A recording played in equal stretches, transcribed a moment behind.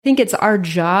think it's our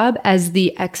job as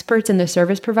the experts and the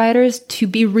service providers to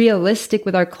be realistic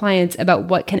with our clients about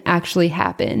what can actually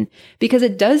happen, because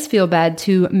it does feel bad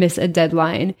to miss a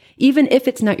deadline, even if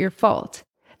it's not your fault.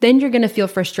 Then you're going to feel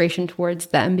frustration towards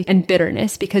them and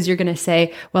bitterness, because you're going to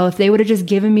say, well, if they would have just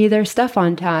given me their stuff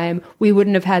on time, we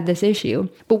wouldn't have had this issue.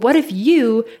 But what if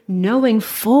you, knowing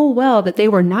full well that they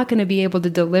were not going to be able to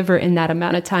deliver in that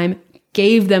amount of time,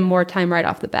 gave them more time right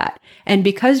off the bat? And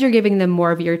because you're giving them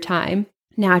more of your time,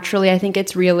 naturally, I think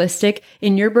it's realistic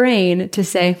in your brain to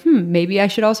say, maybe I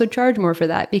should also charge more for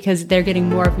that because they're getting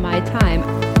more of my time.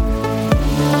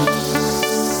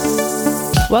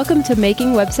 Welcome to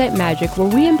Making Website Magic, where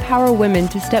we empower women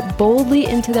to step boldly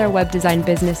into their web design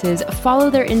businesses, follow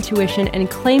their intuition, and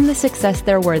claim the success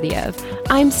they're worthy of.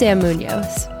 I'm Sam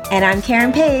Munoz. And I'm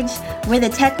Karen Page. We're the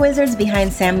tech wizards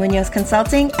behind Sam Munoz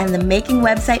Consulting and the Making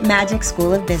Website Magic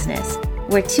School of Business.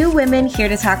 We're two women here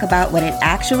to talk about what it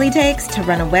actually takes to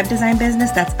run a web design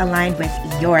business that's aligned with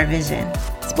your vision.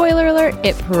 Spoiler alert,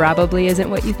 it probably isn't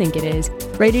what you think it is.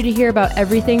 Ready to hear about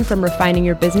everything from refining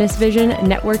your business vision,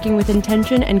 networking with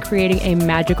intention, and creating a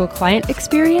magical client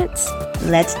experience?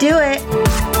 Let's do it!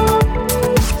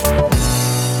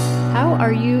 How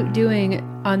are you doing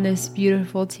on this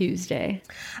beautiful Tuesday?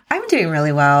 I'm doing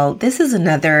really well. This is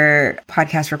another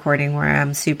podcast recording where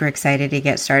I'm super excited to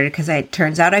get started because it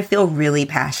turns out I feel really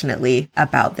passionately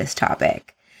about this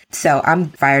topic. So I'm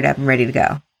fired up and ready to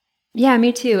go. Yeah,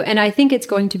 me too. And I think it's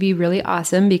going to be really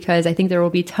awesome because I think there will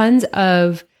be tons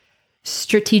of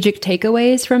strategic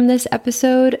takeaways from this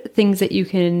episode, things that you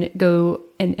can go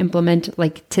and implement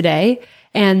like today.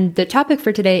 And the topic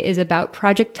for today is about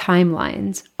project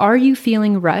timelines. Are you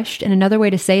feeling rushed? And another way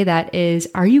to say that is,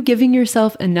 are you giving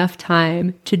yourself enough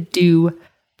time to do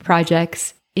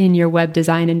projects in your web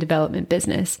design and development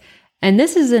business? And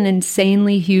this is an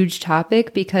insanely huge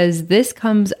topic because this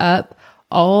comes up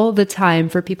all the time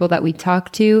for people that we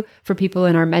talk to, for people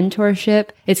in our mentorship.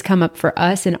 It's come up for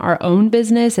us in our own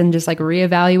business and just like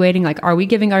reevaluating, like, are we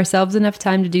giving ourselves enough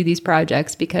time to do these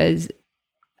projects? Because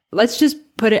let's just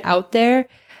put it out there.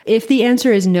 If the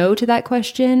answer is no to that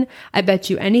question, I bet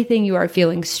you anything you are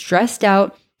feeling stressed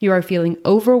out, you are feeling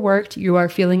overworked, you are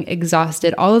feeling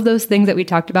exhausted. All of those things that we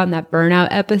talked about in that burnout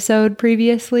episode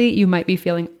previously, you might be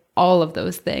feeling all of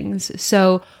those things.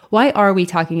 So why are we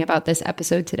talking about this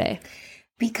episode today?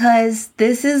 Because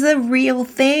this is a real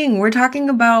thing. We're talking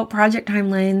about project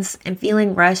timelines and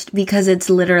feeling rushed because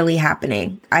it's literally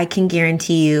happening. I can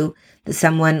guarantee you that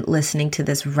someone listening to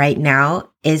this right now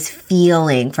is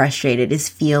feeling frustrated, is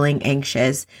feeling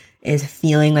anxious, is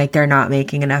feeling like they're not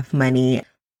making enough money.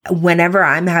 Whenever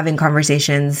I'm having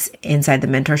conversations inside the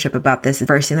mentorship about this, the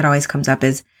first thing that always comes up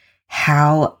is,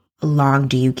 how long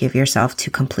do you give yourself to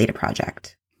complete a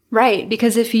project? Right.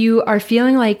 Because if you are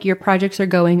feeling like your projects are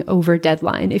going over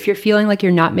deadline, if you're feeling like you're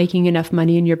not making enough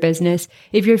money in your business,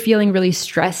 if you're feeling really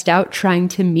stressed out trying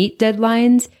to meet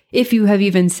deadlines, if you have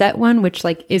even set one, which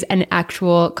like is an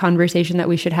actual conversation that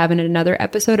we should have in another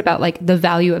episode about like the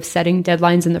value of setting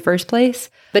deadlines in the first place.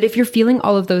 But if you're feeling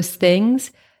all of those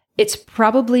things, it's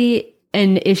probably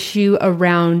an issue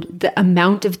around the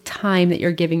amount of time that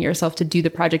you're giving yourself to do the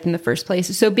project in the first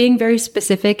place. So being very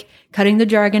specific, cutting the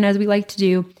jargon as we like to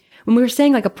do. When we're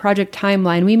saying like a project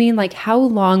timeline, we mean like how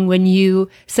long when you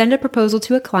send a proposal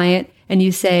to a client and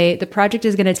you say the project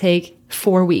is going to take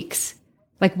 4 weeks.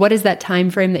 Like, what is that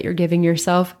time frame that you're giving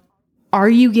yourself? Are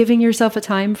you giving yourself a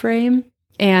time frame?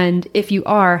 And if you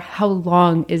are, how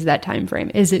long is that time frame?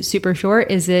 Is it super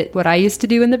short? Is it what I used to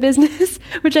do in the business,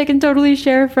 which I can totally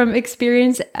share from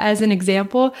experience as an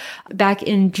example? Back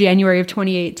in January of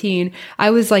 2018,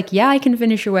 I was like, yeah, I can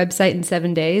finish your website in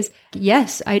 7 days.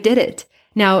 Yes, I did it.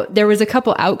 Now, there was a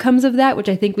couple outcomes of that, which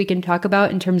I think we can talk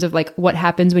about in terms of like what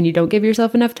happens when you don't give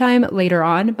yourself enough time later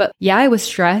on. But yeah, I was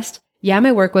stressed. Yeah,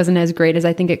 my work wasn't as great as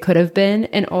I think it could have been.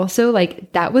 And also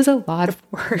like that was a lot of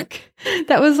work.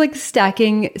 That was like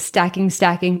stacking.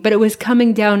 But it was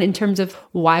coming down in terms of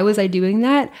why was I doing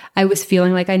that? I was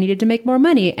feeling like I needed to make more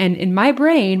money. And in my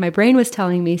brain was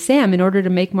telling me, Sam, in order to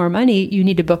make more money, you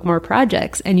need to book more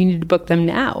projects and you need to book them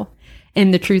now.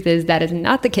 And the truth is that is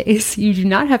not the case. You do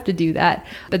not have to do that.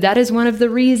 But that is one of the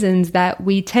reasons that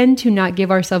we tend to not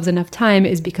give ourselves enough time,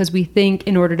 is because we think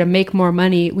in order to make more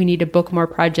money, we need to book more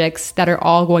projects that are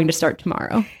all going to start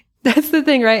tomorrow. That's the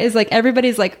thing, right? Is like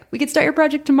everybody's like, we could start your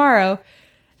project tomorrow.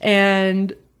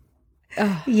 And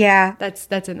yeah, that's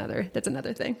another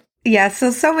thing. Yeah.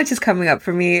 So much is coming up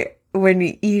for me when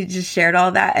you just shared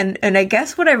all that. And I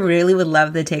guess what I really would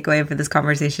love the takeaway for this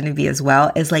conversation to be as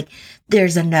well is like,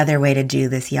 there's another way to do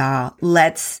this, y'all.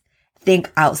 Let's think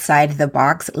outside the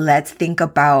box. Let's think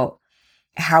about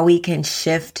how we can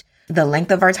shift the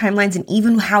length of our timelines and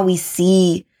even how we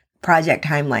see project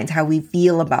timelines, how we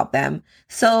feel about them,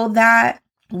 so that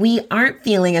we aren't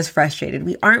feeling as frustrated.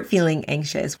 We aren't feeling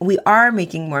anxious. We are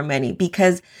making more money.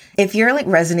 Because if you're like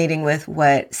resonating with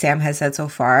what Sam has said so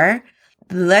far,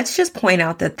 let's just point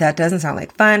out that that doesn't sound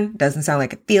like fun, doesn't sound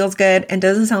like it feels good, and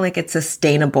doesn't sound like it's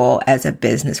sustainable as a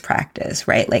business practice,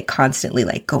 right? Like constantly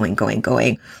like going,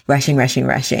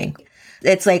 rushing.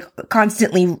 It's like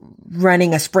constantly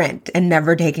running a sprint and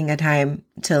never taking a time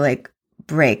to like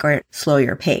break or slow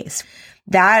your pace.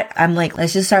 That I'm like,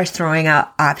 let's just start throwing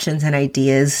out options and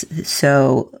ideas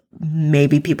so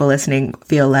maybe people listening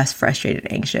feel less frustrated,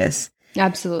 anxious.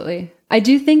 Absolutely. I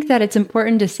do think that it's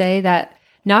important to say that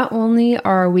not only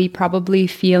are we probably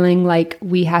feeling like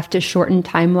we have to shorten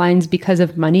timelines because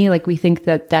of money, like we think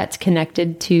that that's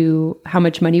connected to how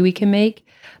much money we can make,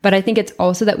 but I think it's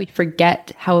also that we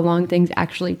forget how long things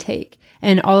actually take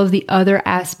and all of the other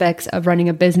aspects of running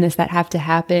a business that have to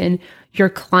happen, your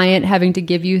client having to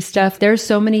give you stuff. There's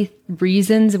so many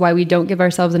reasons why we don't give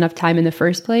ourselves enough time in the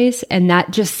first place. And that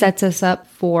just sets us up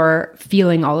for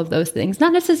feeling all of those things,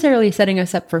 not necessarily setting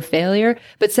us up for failure,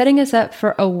 but setting us up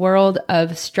for a world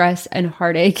of stress and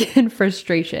heartache and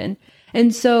frustration.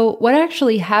 And so what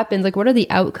actually happens, like what are the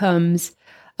outcomes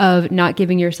of not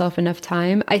giving yourself enough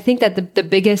time? I think that the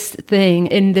biggest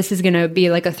thing, and this is going to be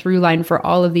like a through line for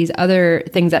all of these other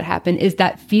things that happen, is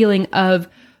that feeling of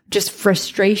just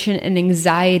frustration and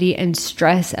anxiety and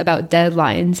stress about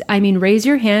deadlines. I mean, raise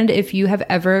your hand if you have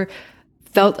ever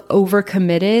felt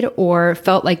overcommitted or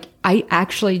felt like I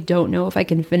actually don't know if I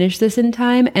can finish this in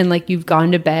time. And like you've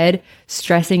gone to bed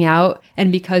stressing out.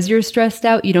 And because you're stressed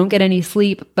out, you don't get any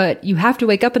sleep, but you have to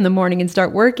wake up in the morning and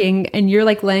start working. And you're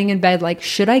like laying in bed, like,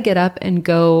 should I get up and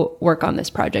go work on this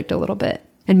project a little bit?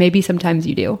 And maybe sometimes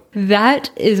you do.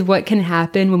 That is what can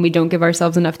happen when we don't give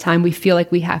ourselves enough time. We feel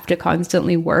like we have to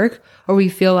constantly work, or we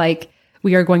feel like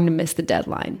we are going to miss the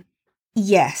deadline.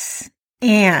 Yes.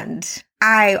 And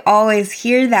I always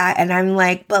hear that and I'm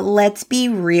like, but let's be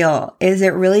real. Is it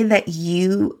really that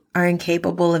you are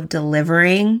incapable of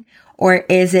delivering? Or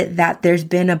is it that there's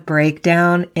been a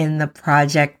breakdown in the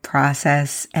project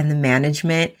process and the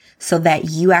management so that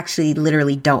you actually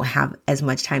literally don't have as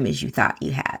much time as you thought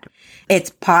you had? It's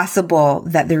possible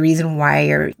that the reason why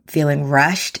you're feeling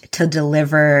rushed to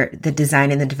deliver the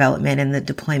design and the development and the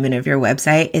deployment of your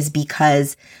website is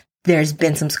because there's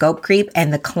been some scope creep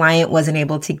and the client wasn't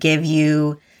able to give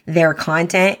you their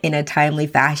content in a timely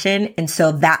fashion. And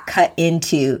so that cut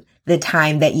into the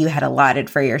time that you had allotted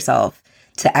for yourself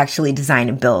to actually design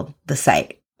and build the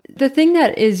site. The thing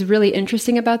that is really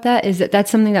interesting about that is that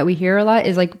that's something that we hear a lot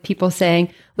is like people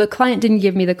saying, the client didn't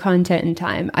give me the content in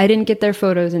time. I didn't get their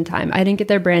photos in time. I didn't get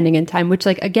their branding in time, which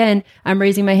like, again, I'm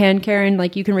raising my hand, Karen,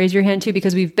 like you can raise your hand too,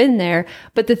 because we've been there.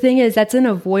 But the thing is, that's an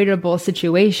avoidable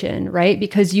situation, right?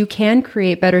 Because you can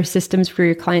create better systems for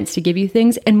your clients to give you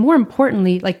things. And more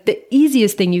importantly, like the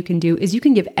easiest thing you can do is you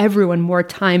can give everyone more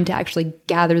time to actually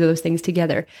gather those things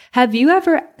together. Have you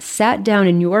ever sat down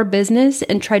in your business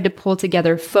and tried to pull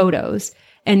together photos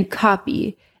and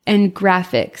copy and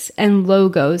graphics and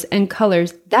logos and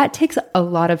colors? That takes a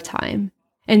lot of time.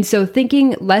 And so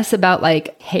thinking less about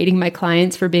like hating my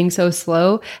clients for being so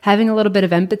slow, having a little bit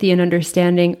of empathy and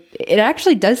understanding, it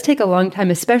actually does take a long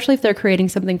time, especially if they're creating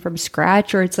something from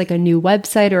scratch or it's like a new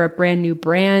website or a brand new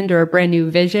brand or a brand new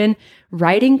vision.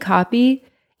 Writing copy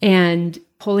and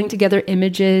pulling together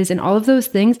images and all of those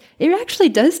things, it actually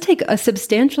does take a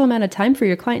substantial amount of time for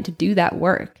your client to do that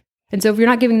work. And so if you're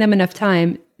not giving them enough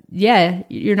time, yeah,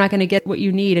 you're not going to get what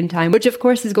you need in time, which of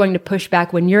course is going to push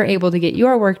back when you're able to get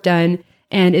your work done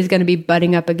and is going to be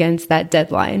butting up against that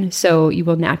deadline. So you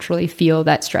will naturally feel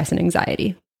that stress and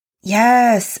anxiety.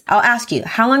 Yes. I'll ask you,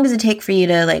 how long does it take for you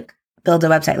to like build a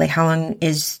website? Like how long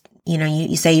is,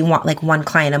 you say you want like one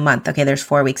client a month. Okay, there's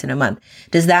 4 weeks in a month.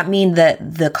 Does that mean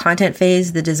that the content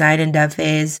phase, the design and dev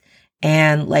phase,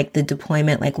 and like the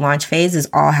deployment, like launch phase is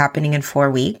all happening in 4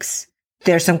 weeks?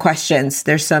 There's some questions.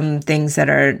 There's some things that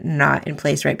are not in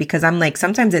place, right? Because I'm like,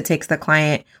 sometimes it takes the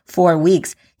client 4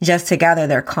 weeks just to gather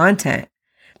their content.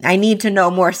 I need to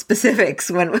know more specifics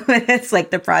when it's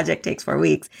like the project takes 4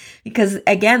 weeks, because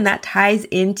again, that ties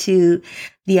into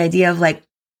the idea of like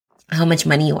how much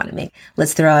money you want to make.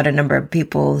 Let's throw out a number of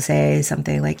people say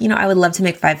something like, I would love to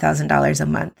make $5,000 a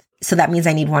month. So that means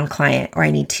I need one client or I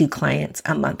need 2 clients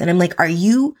a month. And I'm like, are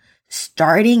you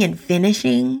starting and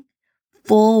finishing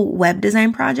full web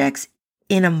design projects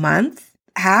in a month?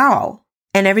 How?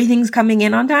 And everything's coming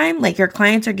in on time? Like your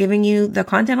clients are giving you the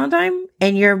content on time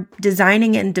and you're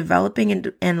designing and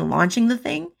developing and launching the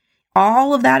thing?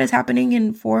 All of that is happening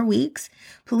in 4 weeks?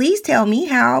 Please tell me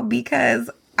how, because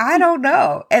I don't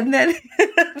know. And then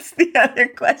the other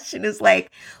question is like,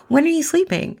 when are you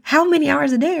sleeping? How many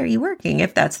hours a day are you working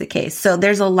if that's the case? So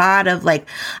there's a lot of like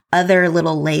other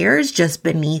little layers just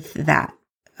beneath that,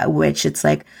 which it's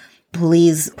like,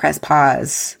 please press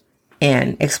pause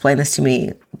and explain this to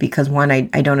me, because one, I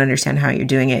don't understand how you're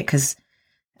doing it, because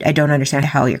I don't understand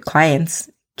how your clients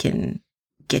can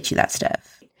get you that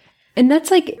stuff. And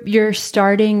that's like you're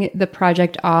starting the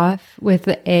project off with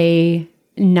a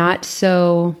not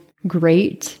so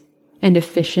great and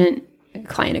efficient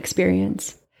client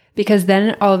experience, because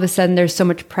then all of a sudden there's so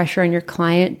much pressure on your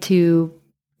client to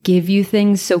give you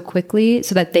things so quickly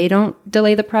so that they don't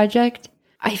delay the project.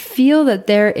 I feel that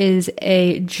there is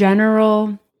a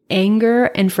general anger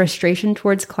and frustration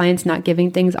towards clients not giving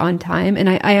things on time. And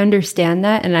I understand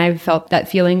that. And I've felt that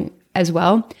feeling as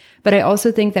well. But I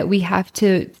also think that we have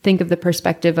to think of the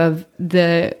perspective of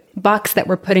the box that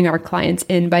we're putting our clients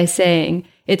in by saying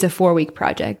it's a 4-week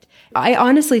project. I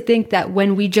honestly think that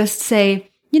when we just say,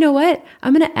 you know what,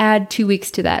 I'm going to add 2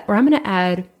 weeks to that, or I'm going to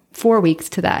add 4 weeks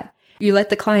to that, you let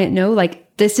the client know,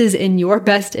 like, this is in your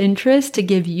best interest to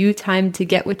give you time to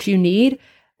get what you need.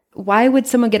 Why would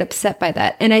someone get upset by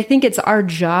that? And I think it's our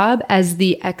job as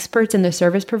the experts and the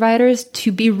service providers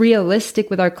to be realistic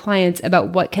with our clients about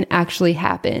what can actually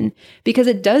happen, because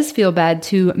it does feel bad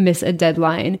to miss a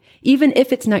deadline, even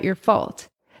if it's not your fault.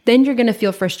 Then you're going to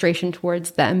feel frustration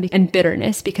towards them and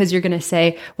bitterness, because you're going to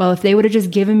say, well, if they would have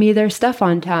just given me their stuff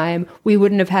on time, we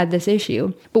wouldn't have had this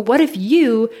issue. But what if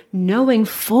you, knowing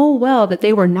full well that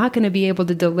they were not going to be able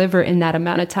to deliver in that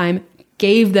amount of time,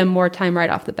 gave them more time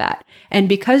right off the bat? And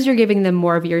because you're giving them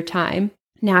more of your time,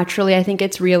 naturally, I think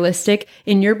it's realistic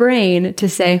in your brain to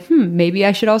say, maybe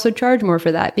I should also charge more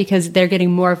for that because they're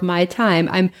getting more of my time.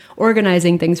 I'm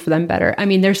organizing things for them better. I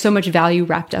mean, there's so much value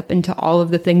wrapped up into all of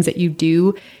the things that you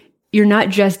do. You're not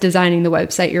just designing the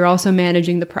website, you're also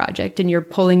managing the project, and you're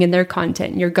pulling in their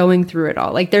content and you're going through it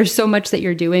all. Like, there's so much that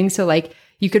you're doing. So like,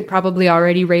 you could probably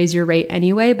already raise your rate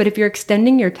anyway, but if you're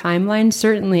extending your timeline,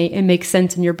 certainly it makes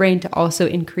sense in your brain to also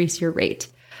increase your rate.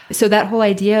 So that whole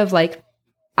idea of like,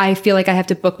 I feel like I have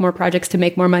to book more projects to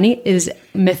make more money is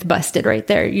myth busted right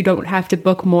there. You don't have to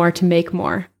book more to make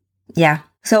more. Yeah.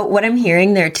 So what I'm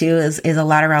hearing there too is a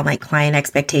lot around like client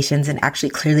expectations and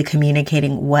actually clearly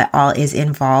communicating what all is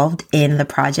involved in the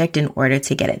project in order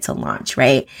to get it to launch,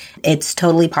 right? It's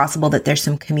totally possible that there's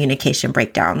some communication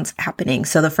breakdowns happening.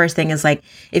 So the first thing is like,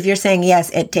 if you're saying, yes,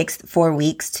 it takes 4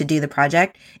 weeks to do the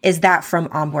project, is that from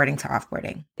onboarding to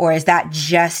offboarding? Or is that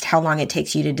just how long it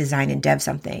takes you to design and dev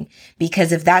something?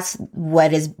 Because if that's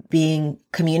what is being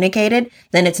communicated,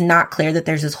 then it's not clear that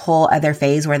there's this whole other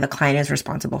phase where the client is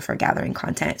responsible for gathering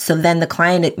content. So then the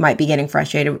client might be getting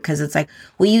frustrated because it's like,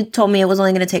 well, you told me it was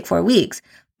only going to take 4 weeks,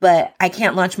 but I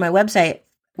can't launch my website.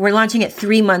 We're launching it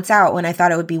 3 months out when I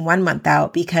thought it would be 1 month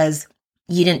out because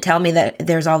you didn't tell me that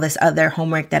there's all this other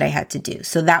homework that I had to do.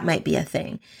 So that might be a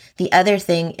thing. The other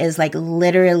thing is like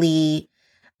literally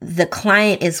the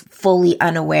client is fully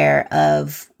unaware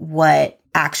of what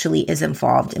actually is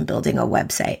involved in building a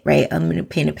website, right? I'm going to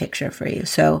paint a picture for you.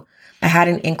 So I had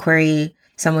an inquiry,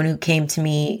 someone who came to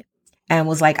me and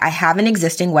was like, I have an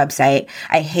existing website.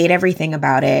 I hate everything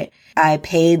about it. I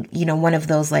paid, one of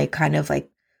those like kind of like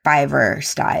Fiverr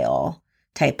style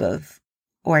type of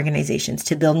organizations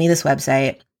to build me this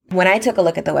website. When I took a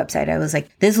look at the website, I was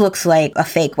like, this looks like a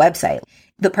fake website.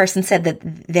 The person said that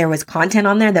there was content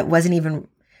on there that wasn't even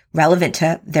relevant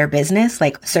to their business,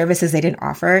 like services they didn't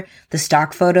offer. The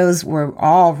stock photos were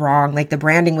all wrong. Like the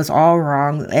branding was all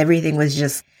wrong. Everything was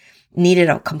just needed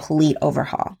a complete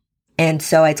overhaul. And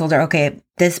so I told her, okay,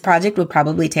 this project would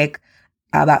probably take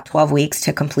about 12 weeks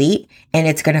to complete, and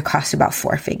it's going to cost about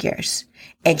 4 figures.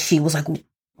 And she was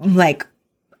like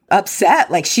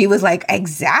upset. Like she was like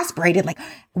exasperated. Like,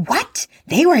 what?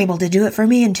 They were able to do it for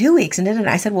me in 2 weeks. And then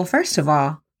I said, well, first of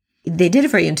all, they did it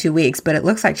for you in 2 weeks, but it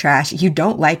looks like trash. You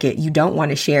don't like it. You don't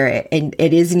want to share it. And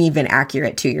it isn't even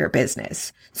accurate to your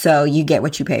business. So you get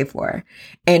what you pay for.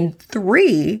 And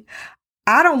 3,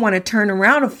 I don't want to turn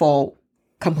around a full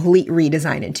complete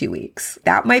redesign in 2 weeks.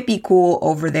 That might be cool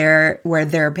over there where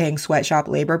they're paying sweatshop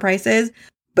labor prices.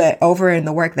 But over in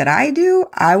the work that I do,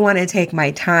 I want to take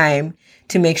my time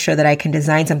to make sure that I can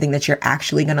design something that you're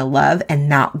actually going to love and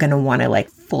not going to want to like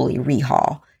fully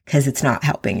rehaul because it's not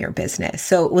helping your business.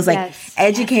 So it was like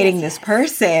educating this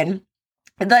person.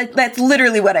 That's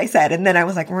literally what I said. And then I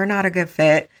was like, we're not a good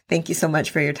fit. Thank you so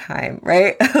much for your time.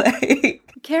 Right?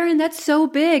 Karen, that's so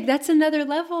big. That's another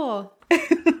level.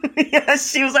 Yeah,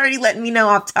 she was already letting me know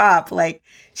off top. Like,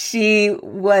 she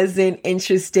wasn't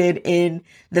interested in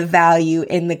the value,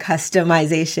 in the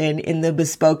customization, in the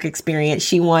bespoke experience.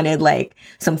 She wanted like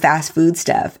some fast food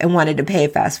stuff and wanted to pay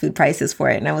fast food prices for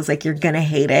it. And I was like, you're going to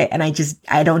hate it. And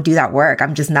I don't do that work.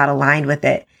 I'm just not aligned with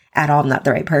it at all. I'm not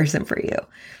the right person for you.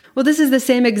 Well, this is the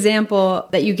same example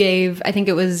that you gave, I think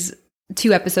it was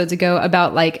 2 episodes ago,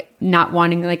 about like not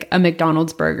wanting like a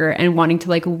McDonald's burger and wanting to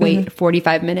like wait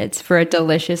 45 minutes for a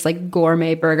delicious like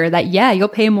gourmet burger that, yeah, you'll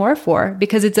pay more for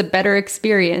because it's a better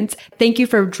experience. Thank you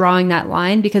for drawing that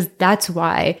line, because that's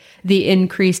why the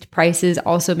increased prices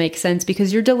also make sense,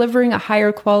 because you're delivering a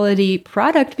higher quality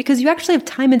product because you actually have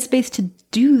time and space to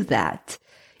do that.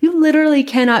 You literally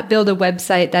cannot build a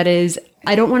website that is,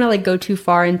 I don't want to like go too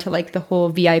far into like the whole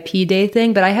VIP day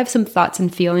thing, but I have some thoughts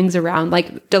and feelings around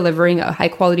like delivering a high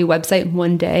quality website in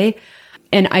one day.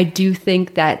 And I do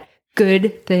think that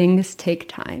good things take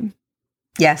time.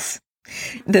 Yes.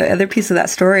 The other piece of that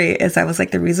story is I was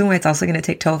like, the reason why it's also going to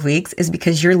take 12 weeks is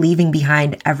because you're leaving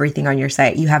behind everything on your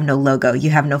site. You have no logo, you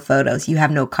have no photos, you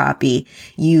have no copy.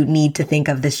 You need to think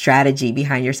of the strategy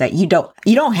behind your site. You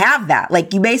don't have that.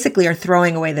 Like, you basically are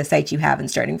throwing away the site you have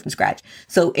and starting from scratch.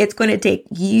 So it's going to take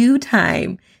you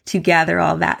time to gather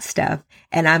all that stuff.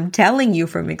 And I'm telling you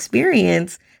from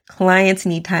experience, clients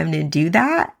need time to do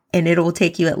that. And it will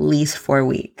take you at least 4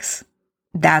 weeks.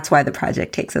 That's why the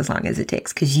project takes as long as it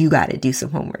takes, because you got to do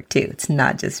some homework too. It's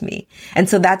not just me. And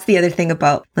so that's the other thing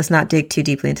about, let's not dig too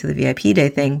deeply into the VIP day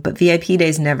thing, but VIP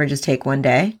days never just take one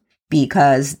day,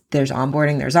 because there's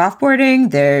onboarding, there's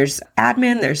offboarding, there's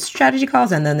admin, there's strategy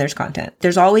calls, and then there's content.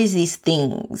 There's always these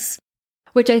things.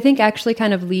 Which I think actually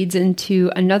kind of leads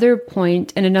into another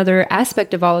point, and another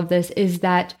aspect of all of this is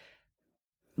that,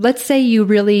 let's say you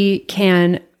really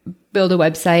can build a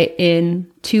website in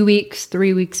 2 weeks,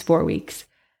 3 weeks, 4 weeks.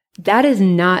 That is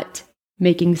not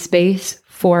making space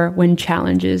for when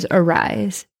challenges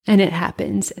arise. And it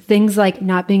happens. Things like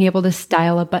not being able to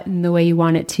style a button the way you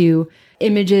want it to,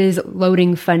 images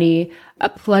loading funny, a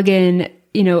plugin,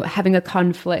 having a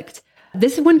conflict.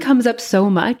 This one comes up so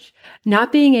much.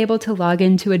 Not being able to log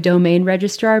into a domain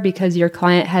registrar because your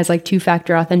client has like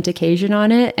 2-factor authentication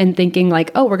on it, and thinking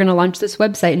like, oh, we're going to launch this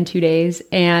website in 2 days.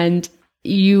 And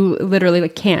you literally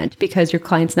can't, because your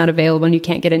client's not available and you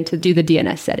can't get in to do the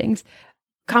DNS settings.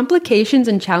 Complications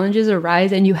and challenges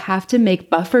arise, and you have to make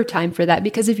buffer time for that,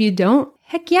 because if you don't,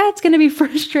 heck yeah, it's going to be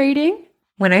frustrating.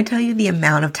 When I tell you the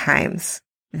amount of times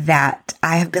that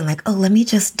I have been like, oh, let me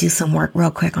just do some work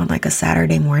real quick on like a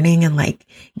Saturday morning and like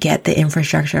get the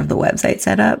infrastructure of the website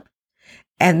set up.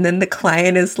 And then the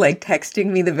client is like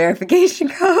texting me the verification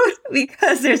code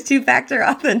because there's 2-factor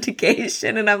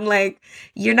authentication. And I'm like,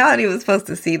 you're not even supposed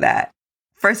to see that.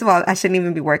 First of all, I shouldn't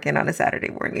even be working on a Saturday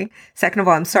morning. Second of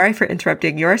all, I'm sorry for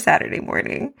interrupting your Saturday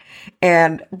morning.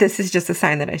 And this is just a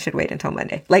sign that I should wait until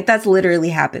Monday. Like, that's literally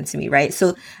happened to me, right?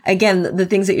 So again, the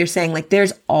things that you're saying, like,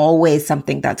 there's always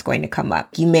something that's going to come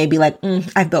up. You may be like,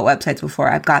 I've built websites before,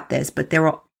 I've got this, but there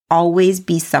will always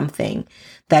be something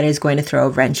that is going to throw a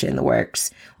wrench in the works,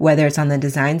 whether it's on the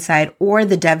design side or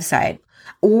the dev side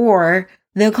or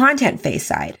the content phase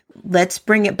side. Let's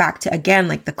bring it back to, again,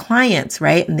 like the clients,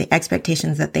 right? And the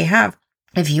expectations that they have.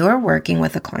 If you're working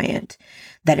with a client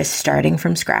that is starting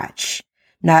from scratch,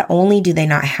 not only do they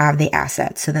not have the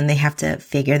assets, so then they have to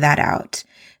figure that out.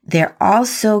 There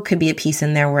also could be a piece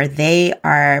in there where they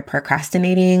are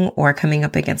procrastinating or coming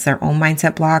up against their own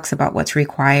mindset blocks about what's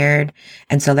required.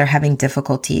 And so they're having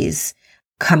difficulties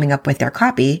coming up with their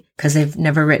copy because they've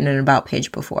never written an about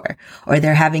page before, or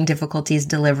they're having difficulties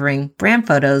delivering brand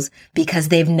photos because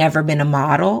they've never been a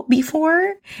model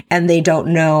before and they don't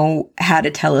know how to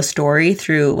tell a story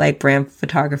through like brand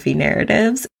photography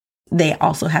narratives. They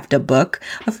also have to book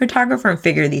a photographer and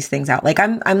figure these things out. Like,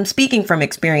 I'm speaking from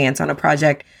experience on a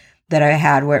project that I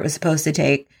had where it was supposed to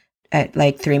take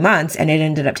like 3 months, and it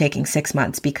ended up taking 6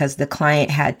 months because the client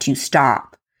had to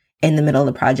stop in the middle of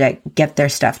the project, get their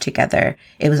stuff together.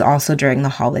 It was also during the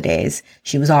holidays.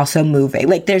 She was also moving.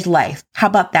 Like, there's life. How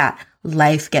about that?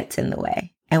 Life gets in the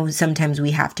way. And sometimes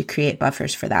we have to create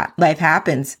buffers for that. Life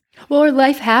happens. Well, or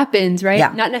life happens, right?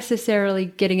 Yeah. Not necessarily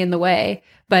getting in the way,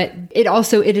 but it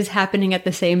is happening at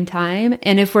the same time.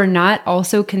 And if we're not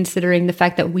also considering the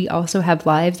fact that we also have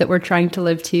lives that we're trying to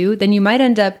live too, then you might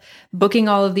end up booking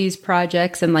all of these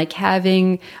projects and like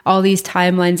having all these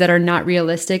timelines that are not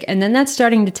realistic. And then that's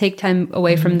starting to take time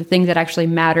away from the things that actually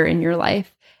matter in your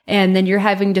life. And then you're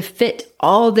having to fit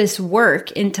all this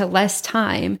work into less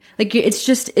time. Like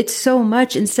it's so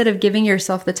much. Instead of giving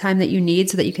yourself the time that you need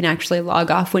so that you can actually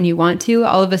log off when you want to,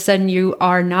 all of a sudden you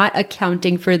are not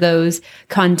accounting for those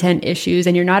content issues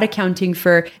and you're not accounting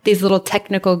for these little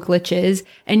technical glitches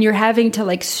and you're having to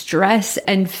like stress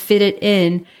and fit it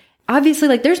in. Obviously,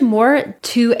 like there's more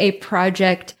to a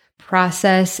project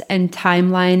process and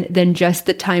timeline than just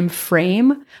the time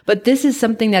frame, but this is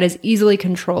something that is easily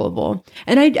controllable.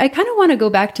 And I kind of want to go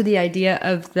back to the idea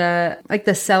of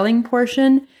the selling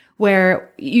portion where,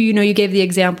 you gave the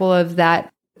example of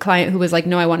that client who was like,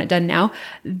 no, I want it done now.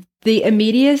 The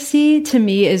immediacy to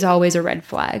me is always a red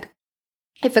flag.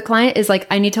 If a client is like,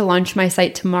 I need to launch my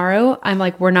site tomorrow, I'm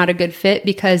like, we're not a good fit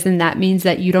because then that means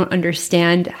that you don't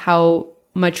understand how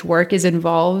much work is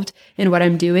involved in what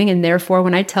I'm doing. And therefore,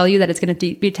 when I tell you that it's going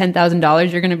to be $10,000,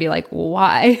 you're going to be like,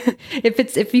 why?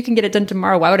 If you can get it done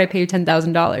tomorrow, why would I pay you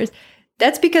 $10,000?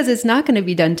 That's because it's not going to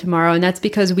be done tomorrow. And that's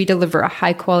because we deliver a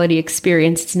high quality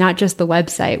experience. It's not just the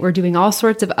website. We're doing all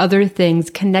sorts of other things,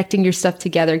 connecting your stuff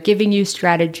together, giving you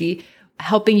strategy,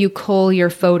 helping you cull your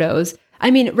photos.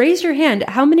 I mean, raise your hand.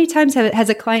 How many times has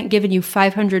a client given you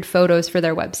 500 photos for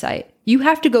their website? You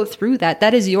have to go through that.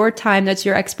 That is your time. That's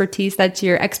your expertise. That's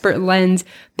your expert lens,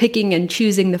 picking and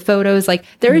choosing the photos. Like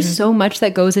there is so much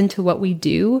that goes into what we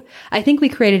do. I think we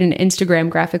created an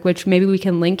Instagram graphic, which maybe we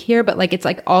can link here, but like it's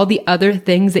like all the other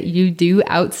things that you do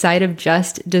outside of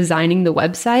just designing the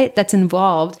website that's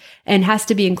involved and has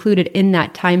to be included in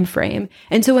that time frame.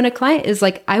 And so when a client is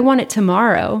like, I want it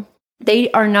tomorrow, they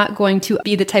are not going to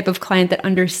be the type of client that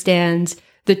understands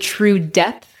the true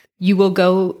depth you will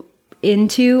go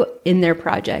into in their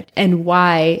project and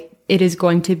why it is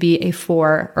going to be a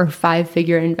 4 or 5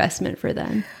 figure investment for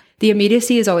them. The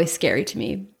immediacy is always scary to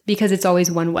me because it's always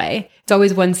one way. It's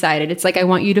always one-sided. It's like, I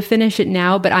want you to finish it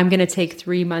now, but I'm going to take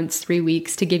 3 months, 3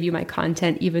 weeks to give you my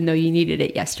content, even though you needed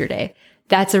it yesterday.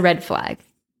 That's a red flag.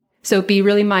 So be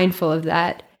really mindful of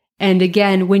that. And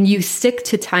again, when you stick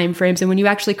to timeframes and when you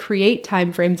actually create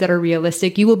timeframes that are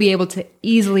realistic, you will be able to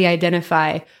easily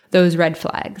identify those red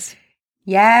flags.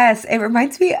 Yes. It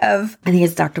reminds me of, I think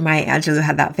it's Dr. Maya Angelou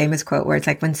had that famous quote where it's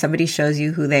like, when somebody shows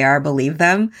you who they are, believe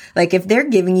them. Like if they're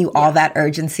giving you all that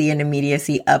urgency and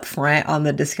immediacy up front on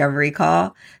the discovery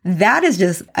call, that is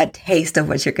just a taste of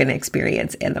what you're going to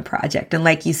experience in the project. And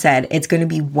like you said, it's going to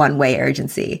be one-way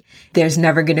urgency. There's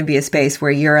never going to be a space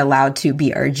where you're allowed to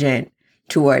be urgent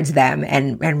towards them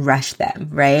and rush them,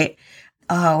 right?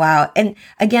 Oh, wow. And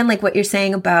again, like what you're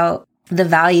saying about the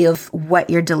value of what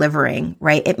you're delivering,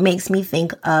 right? It makes me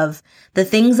think of the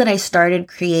things that I started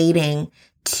creating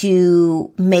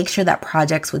to make sure that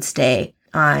projects would stay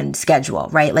on schedule,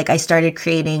 right? Like I started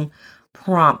creating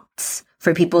prompts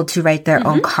for people to write their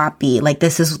own copy. Like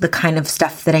this is the kind of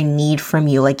stuff that I need from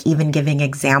you, like even giving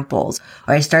examples.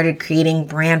 Or I started creating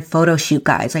brand photo shoot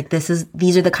guides. Like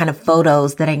these are the kind of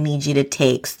photos that I need you to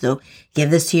take. So give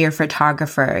this to your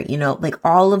photographer, like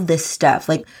all of this stuff,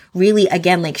 like really,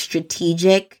 again, like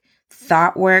strategic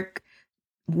thought work,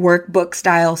 workbook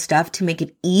style stuff to make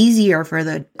it easier for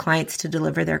the clients to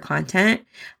deliver their content.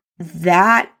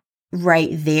 That right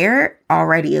there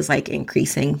already is like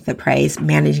increasing the price,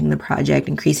 managing the project,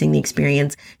 increasing the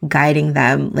experience, guiding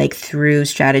them like through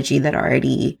strategy that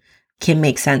already can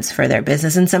make sense for their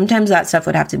business. And sometimes that stuff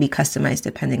would have to be customized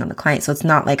depending on the client. So it's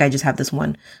not like I just have this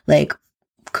one like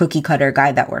cookie cutter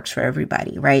guide that works for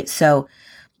everybody, right? So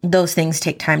those things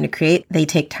take time to create. They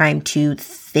take time to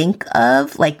think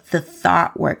of, like the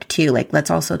thought work too. Like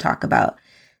let's also talk about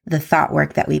the thought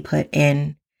work that we put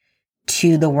in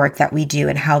to the work that we do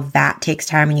and how that takes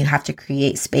time and you have to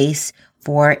create space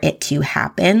for it to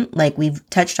happen. Like we've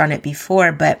touched on it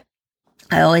before, but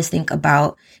I always think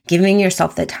about giving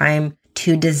yourself the time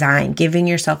to design, giving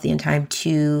yourself the time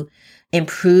to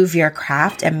improve your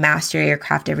craft and master your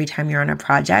craft every time you're on a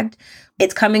project.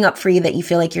 It's coming up for you that you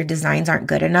feel like your designs aren't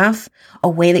good enough. A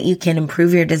way that you can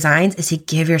improve your designs is to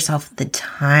give yourself the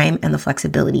time and the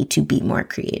flexibility to be more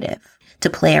creative, to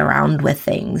play around with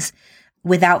things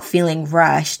without feeling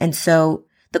rushed. And so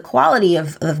the quality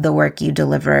of the work you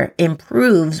deliver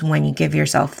improves when you give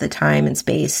yourself the time and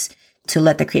space to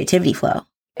let the creativity flow.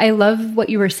 I love what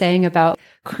you were saying about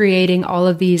creating all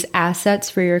of these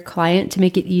assets for your client to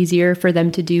make it easier for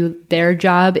them to do their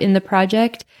job in the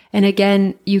project. And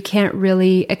again, you can't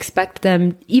really expect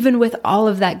them, even with all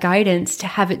of that guidance, to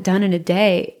have it done in a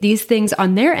day. These things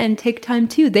on their end take time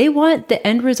too. They want the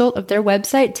end result of their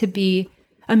website to be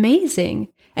amazing.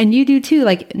 And you do too.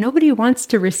 Like nobody wants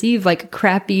to receive like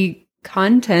crappy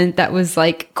content that was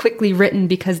like quickly written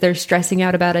because they're stressing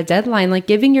out about a deadline, like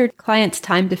giving your clients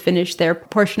time to finish their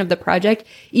portion of the project,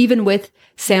 even with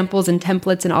samples and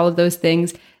templates and all of those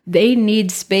things, they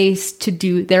need space to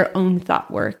do their own thought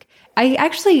work. I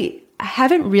actually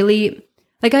haven't really,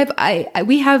 like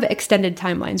we have extended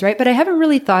timelines, right? But I haven't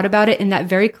really thought about it in that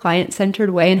very client-centered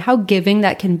way and how giving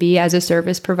that can be as a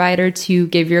service provider to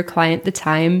give your client the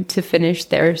time to finish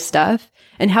their stuff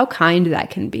and how kind that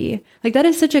can be. Like that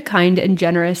is such a kind and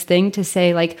generous thing to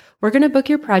say, like, we're going to book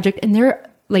your project. And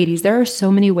ladies, there are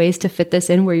so many ways to fit this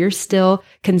in where you're still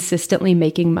consistently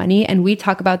making money. And we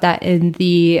talk about that in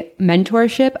the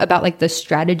mentorship about like the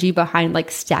strategy behind like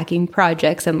stacking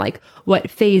projects and like what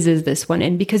phase is this one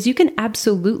in, because you can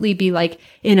absolutely be like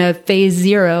in a phase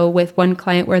 0 with one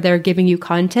client where they're giving you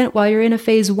content while you're in a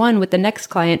phase 1 with the next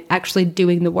client actually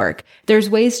doing the work. There's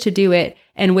ways to do it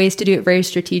and ways to do it very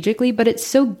strategically, but it's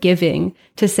so giving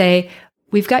to say,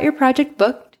 we've got your project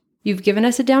booked. You've given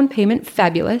us a down payment.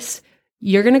 Fabulous.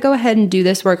 You're going to go ahead and do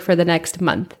this work for the next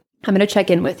month. I'm going to check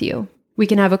in with you. We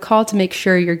can have a call to make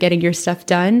sure you're getting your stuff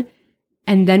done.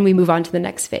 And then we move on to the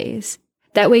next phase.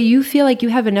 That way you feel like you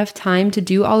have enough time to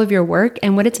do all of your work.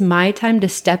 And when it's my time to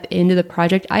step into the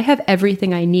project, I have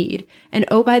everything I need. And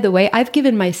oh, by the way, I've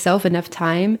given myself enough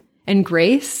time and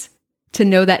grace to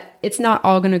know that it's not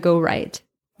all going to go right.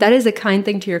 That is a kind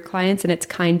thing to your clients and it's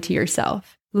kind to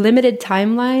yourself. Limited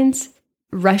timelines,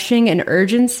 rushing and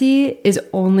urgency is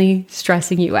only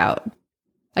stressing you out.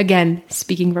 Again,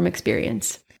 speaking from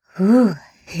experience. Ooh,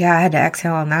 yeah, I had to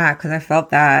exhale on that because I felt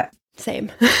that.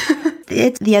 Same.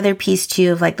 It's the other piece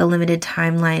too of like the limited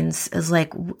timelines is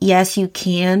like, yes, you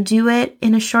can do it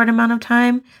in a short amount of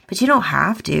time, but you don't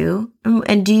have to.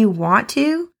 And do you want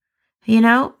to? You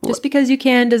know? Just because you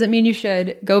can doesn't mean you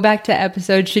should. Go back to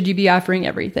episode, should you be offering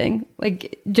everything?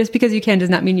 Like, just because you can does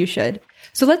not mean you should.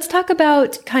 So let's talk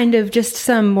about kind of just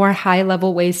some more high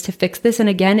level ways to fix this. And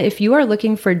again, if you are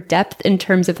looking for depth in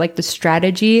terms of like the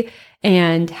strategy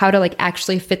and how to like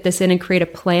actually fit this in and create a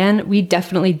plan, we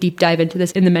definitely deep dive into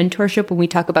this in the mentorship when we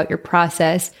talk about your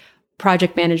process,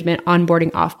 project management,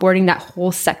 onboarding, offboarding. That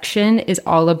whole section is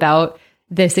all about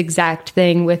this exact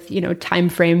thing with,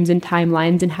 timeframes and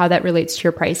timelines and how that relates to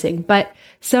your pricing. But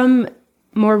some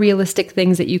more realistic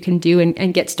things that you can do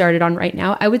and get started on right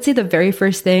now. I would say the very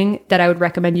first thing that I would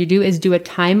recommend you do is do a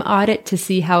time audit to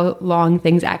see how long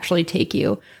things actually take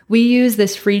you. We use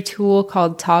this free tool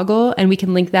called Toggl, and we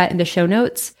can link that in the show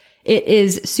notes. It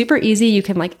is super easy. You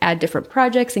can like add different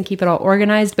projects and keep it all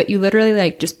organized, but you literally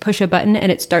like just push a button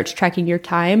and it starts tracking your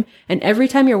time. And every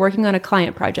time you're working on a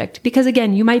client project, because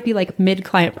again, you might be like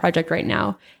mid-client project right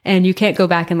now and you can't go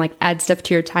back and like add stuff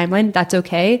to your timeline. That's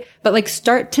okay. But like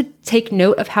start to take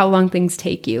note of how long things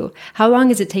take you. How long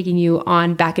is it taking you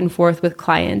on back and forth with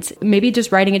clients? Maybe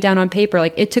just writing it down on paper.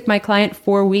 Like it took my client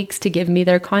 4 weeks to give me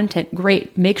their content.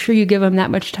 Great. Make sure you give them that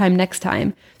much time next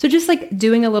time. So just like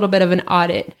doing a little bit of an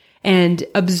audit and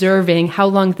observing how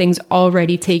long things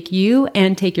already take you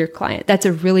and take your client. That's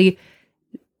a really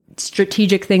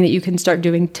strategic thing that you can start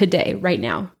doing today, right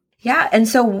now. Yeah. And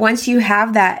so once you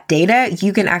have that data,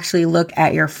 you can actually look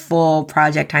at your full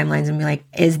project timelines and be like,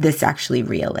 is this actually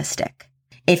realistic?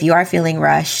 If you are feeling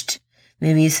rushed,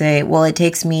 maybe you say, well, it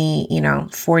takes me,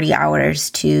 40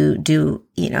 hours to do,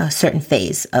 a certain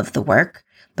phase of the work,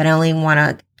 but I only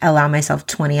want to allow myself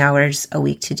 20 hours a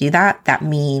week to do that. That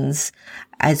means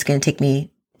it's going to take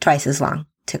me twice as long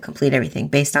to complete everything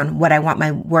based on what I want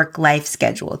my work-life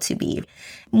schedule to be.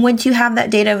 Once you have that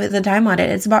data with the time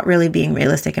audit, it's about really being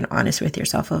realistic and honest with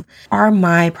yourself of, are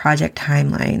my project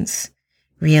timelines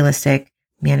realistic,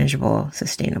 manageable,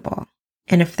 sustainable?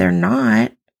 And if they're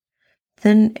not,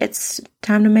 then it's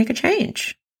time to make a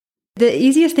change. The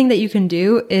easiest thing that you can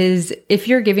do is if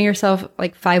you're giving yourself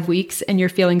like 5 weeks and you're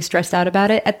feeling stressed out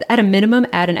about it, at a minimum,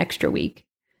 add an extra week.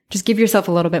 Just give yourself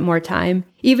a little bit more time.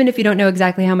 Even if you don't know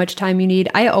exactly how much time you need,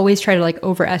 I always try to like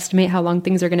overestimate how long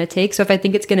things are going to take. So if I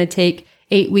think it's going to take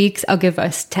 8 weeks, I'll give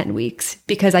us 10 weeks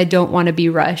because I don't want to be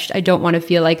rushed. I don't want to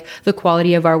feel like the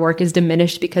quality of our work is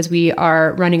diminished because we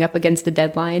are running up against the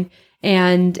deadline.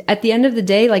 And at the end of the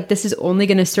day, like this is only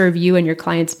going to serve you and your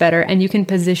clients better. And you can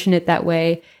position it that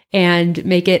way and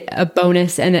make it a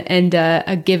bonus and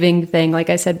a giving thing. Like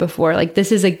I said before, like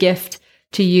this is a gift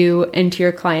to you and to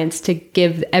your clients to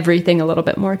give everything a little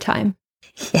bit more time.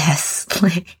 Yes.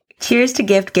 Cheers to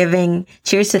gift giving.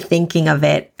 Cheers to thinking of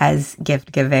it as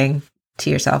gift giving to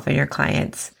yourself and your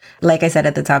clients. Like I said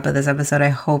at the top of this episode, I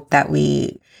hope that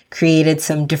we created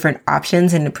some different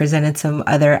options and presented some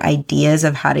other ideas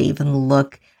of how to even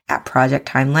look at project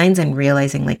timelines and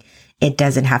realizing like it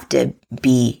doesn't have to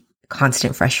be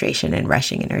constant frustration and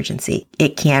rushing and urgency.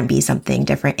 It can be something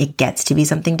different. It gets to be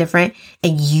something different.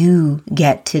 And you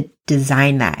get to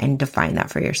design that and define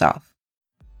that for yourself.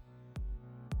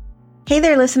 Hey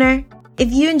there, listener.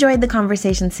 If you enjoyed the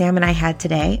conversation Sam and I had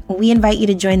today, we invite you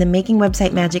to join the Making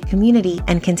Website Magic community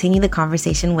and continue the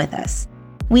conversation with us.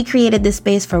 We created this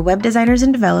space for web designers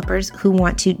and developers who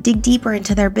want to dig deeper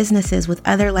into their businesses with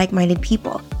other like-minded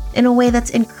people in a way that's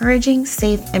encouraging,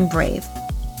 safe, and brave.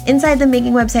 Inside the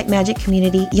Making Website Magic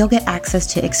community, you'll get access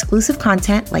to exclusive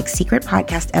content like secret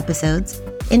podcast episodes,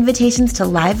 invitations to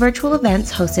live virtual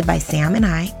events hosted by Sam and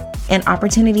I, and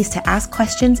opportunities to ask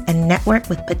questions and network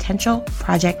with potential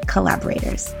project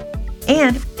collaborators.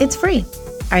 And it's free.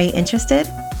 Are you interested?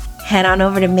 Head on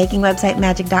over to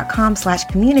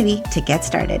makingwebsitemagic.com/community to get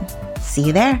started. See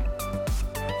you there.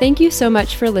 Thank you so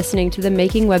much for listening to the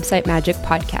Making Website Magic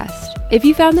podcast. If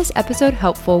you found this episode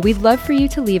helpful, we'd love for you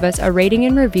to leave us a rating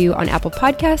and review on Apple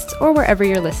Podcasts or wherever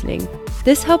you're listening.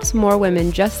 This helps more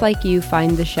women just like you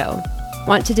find the show.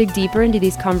 Want to dig deeper into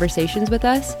these conversations with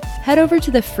us? Head over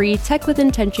to the free Tech with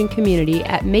Intention community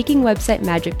at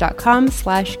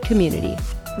makingwebsitemagic.com/community.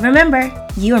 Remember,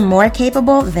 you are more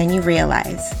capable than you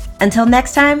realize. Until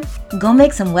next time, go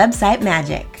make some website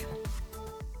magic.